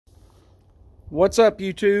What's up,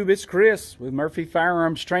 YouTube? It's Chris with Murphy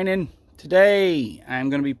Firearms Training. Today I'm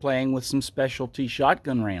going to be playing with some specialty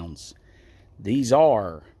shotgun rounds. These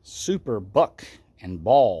are Super Buck and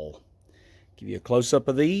Ball. Give you a close-up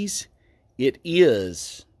of these. It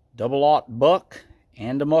is double-aught buck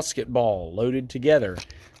and a musket ball loaded together.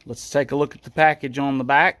 Let's take a look at the package on the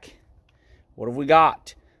back. What have we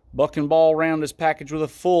got? Buck and Ball round is packaged with a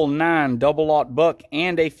full 9 double-aught buck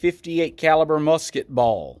and a 58 caliber musket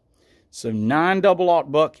ball. So 9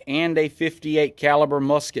 double-aught buck and a 58 caliber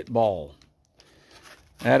musket ball.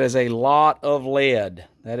 That is a lot of lead.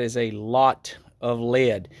 That is a lot of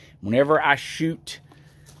lead. Whenever I shoot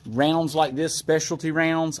rounds like this, specialty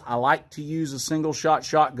rounds, I like to use a single shot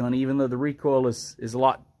shotgun, even though the recoil is a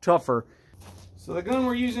lot tougher. So the gun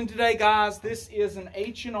we're using today, guys, this is an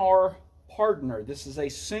H&R Partner. This is a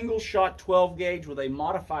single shot 12 gauge with a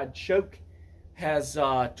modified choke. Has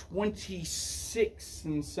 26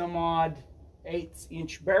 and some odd 1/8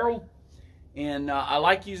 inch barrel, and I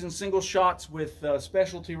like using single shots with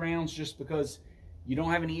specialty rounds just because you don't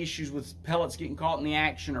have any issues with pellets getting caught in the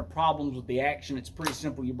action or problems with the action. It's pretty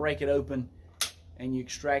simple. You break it open and you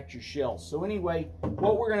extract your shells. So anyway,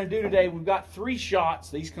 what we're going to do today, we've got 3 shots.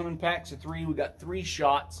 These come in packs of 3. We've got 3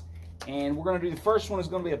 shots, and we're going to do the first one is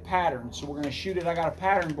going to be a pattern. So we're going to shoot it. I got a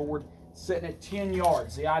pattern board sitting at 10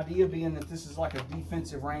 yards. The idea being that this is like a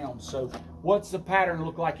defensive round. So what's the pattern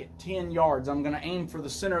look like at 10 yards? I'm going to aim for the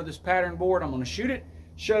center of this pattern board. I'm going to shoot it,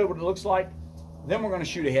 show you what it looks like. Then we're going to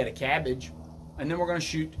shoot a head of cabbage, and then we're going to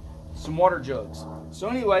shoot some water jugs. So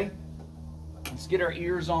anyway, let's get our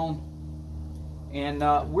ears on, and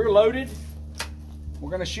we're loaded.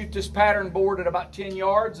 We're going to shoot this pattern board at about 10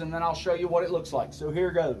 yards, and then I'll show you what it looks like. So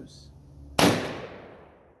here goes.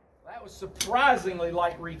 That was surprisingly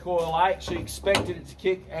light recoil. I actually expected it to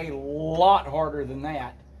kick a lot harder than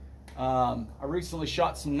that. I recently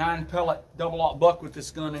shot some 9 pellet double-aught buck with this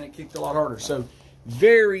gun, and it kicked a lot harder. So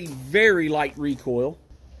very, very light recoil.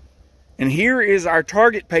 And here is our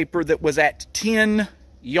target paper that was at 10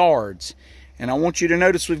 yards. And I want you to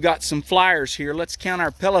notice we've got some flyers here. Let's count our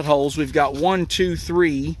pellet holes. We've got 1, 2,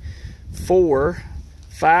 3, 4,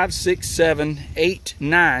 5, 6, 7, 8,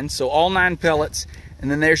 9. So all 9 pellets. And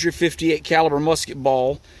then there's your 58 caliber musket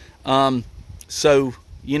ball. So,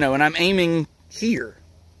 you know, and I'm aiming here.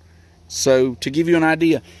 So to give you an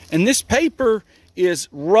idea. And this paper is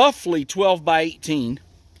roughly 12 by 18.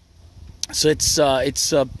 So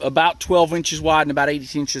it's about 12 inches wide and about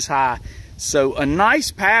 8 inches high. So a nice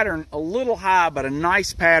pattern, a little high, but a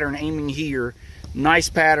nice pattern aiming here. Nice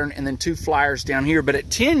pattern, and then 2 flyers down here. But at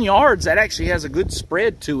 10 yards, that actually has a good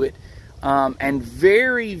spread to it. And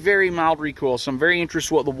very, very mild recoil. So I'm very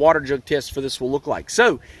interested in what the water jug test for this will look like.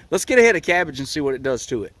 So let's get a head of cabbage and see what it does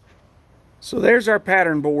to it. So there's our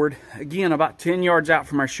pattern board. Again, about 10 yards out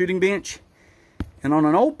from our shooting bench. And on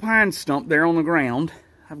an old pine stump there on the ground,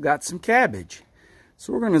 I've got some cabbage.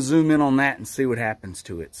 So we're going to zoom in on that and see what happens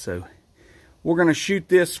to it. So we're going to shoot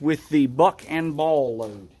this with the buck and ball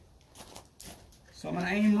load. So I'm going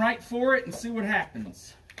to aim right for it and see what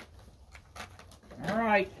happens. All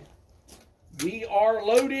right. We are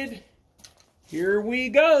loaded. Here we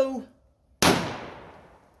go.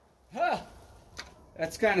 Huh.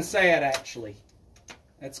 That's kind of sad, actually.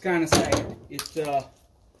 That's kind of sad.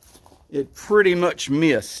 It pretty much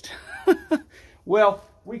missed. Well,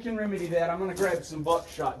 we can remedy that. I'm going to grab some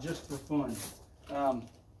buckshot just for fun.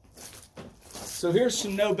 So here's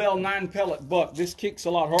some Nobel 9 pellet buck. This kicks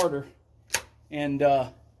a lot harder, and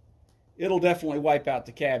it'll definitely wipe out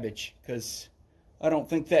the cabbage because I don't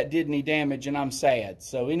think that did any damage, and I'm sad.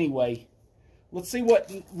 So anyway, let's see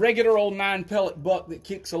what regular old 9 pellet buck that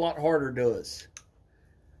kicks a lot harder does.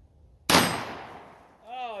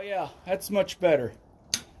 Oh yeah, that's much better.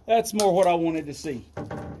 That's more what I wanted to see.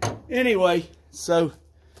 Anyway, so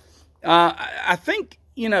I think,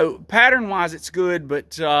 you know, pattern-wise it's good,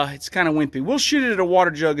 but it's kind of wimpy. We'll shoot it at a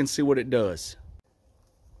water jug and see what it does.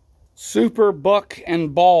 Super Buck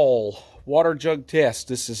and Ball water jug test.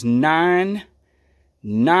 This is 9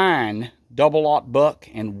 double-aught buck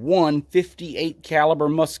and 1 58 caliber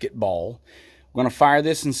musket ball. We're going to fire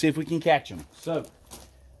this and see if we can catch them. So I'm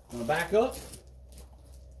going to back up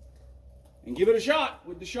and give it a shot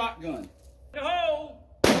with the shotgun. Ho!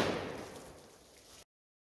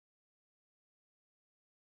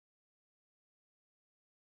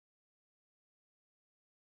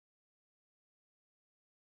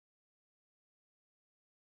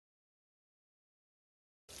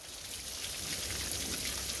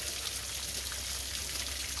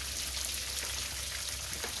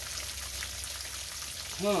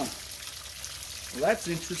 Huh. Well, that's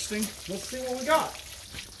interesting. Let's see what we got.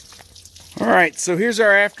 All right, so here's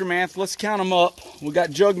our aftermath. Let's count them up. We got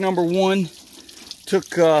jug number 1. Took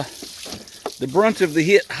the brunt of the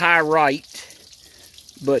hit high right,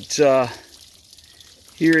 but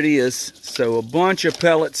here it is. So a bunch of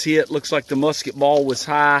pellets hit. Looks like the musket ball was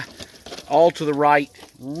high, all to the right.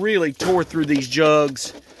 Really tore through these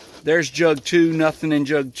jugs. There's jug 2, nothing in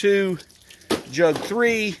jug 2. Jug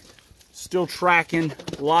 3, still tracking,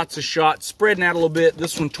 lots of shots, spreading out a little bit.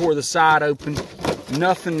 This one tore the side open.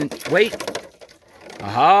 Nothing. Wait.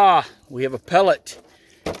 Aha! We have a pellet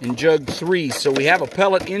in jug 3. So we have a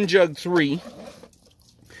pellet in jug 3.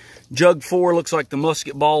 Jug 4 looks like the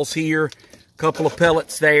musket ball's here. A couple of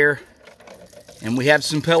pellets there. And we have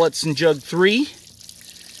some pellets in jug 3.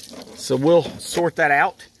 So we'll sort that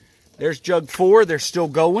out. There's jug 4. They're still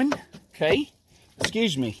going. Okay.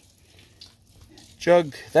 Excuse me.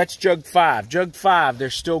 That's jug 5. Jug 5, they're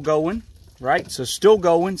still going. Right? So still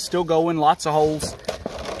going. Lots of holes.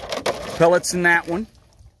 Pellets in that one.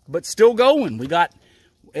 But still going. We got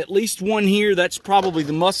at least one here. That's probably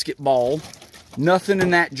the musket ball. Nothing in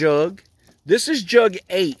that jug. This is jug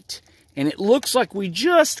 8. And it looks like we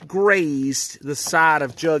just grazed the side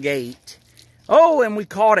of jug 8. Oh, and we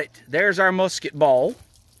caught it. There's our musket ball.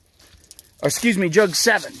 Or excuse me, jug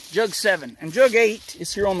 7. Jug 7. And jug 8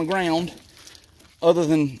 is here on the ground. Other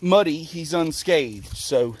than muddy, he's unscathed.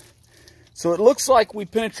 So it looks like we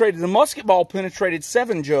penetrated, the musket ball penetrated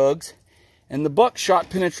 7 jugs. And the buckshot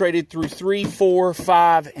penetrated through 3, 4,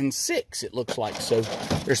 5, and 6, it looks like. So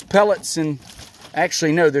there's pellets in,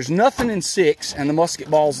 actually no, there's nothing in 6, and the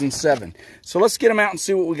musket ball's in 7. So let's get them out and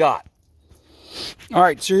see what we got. All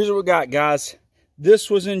right, so here's what we got, guys. This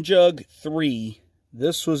was in jug 3.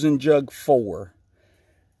 This was in jug 4.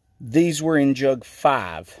 These were in jug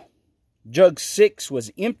 5. Jug 6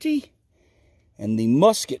 was empty, and the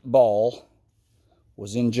musket ball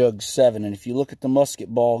was in jug 7. And if you look at the musket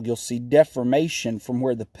ball, you'll see deformation from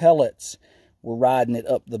where the pellets were riding it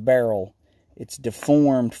up the barrel. It's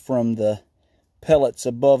deformed from the pellets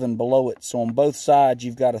above and below it. So on both sides,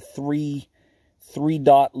 you've got a three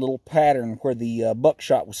dot little pattern where the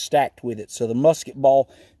buckshot was stacked with it. So the musket ball,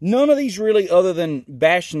 none of these really, other than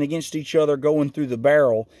bashing against each other going through the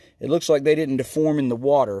barrel, it looks like they didn't deform in the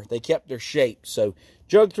water. They kept their shape. So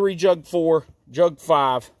jug 3, jug 4, jug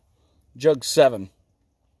 5, jug 7.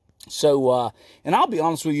 So, and I'll be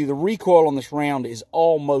honest with you, the recoil on this round is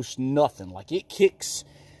almost nothing. Like, it kicks,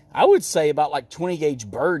 I would say, about like 20 gauge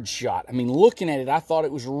bird shot. I mean, looking at it, I thought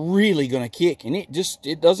it was really going to kick, and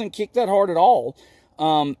it doesn't kick that hard at all.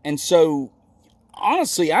 And so,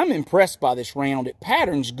 honestly, I'm impressed by this round. It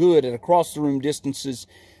patterns good at across the room distances,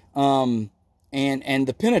 and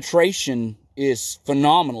the penetration is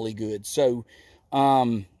phenomenally good. So,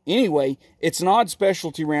 anyway, it's an odd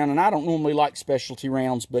specialty round, and I don't normally like specialty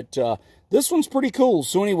rounds, but this one's pretty cool.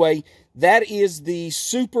 So anyway, that is the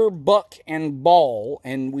super buck and ball,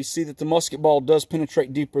 and we see that the musket ball does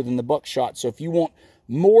penetrate deeper than the buckshot. So if you want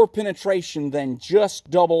more penetration than just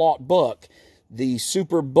double-aught buck, the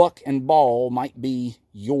super buck and ball might be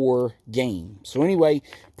your game. So anyway,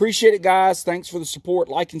 appreciate it, guys. Thanks for the support.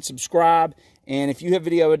 Like and subscribe. And if you have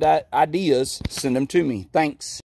video ideas, send them to me. Thanks.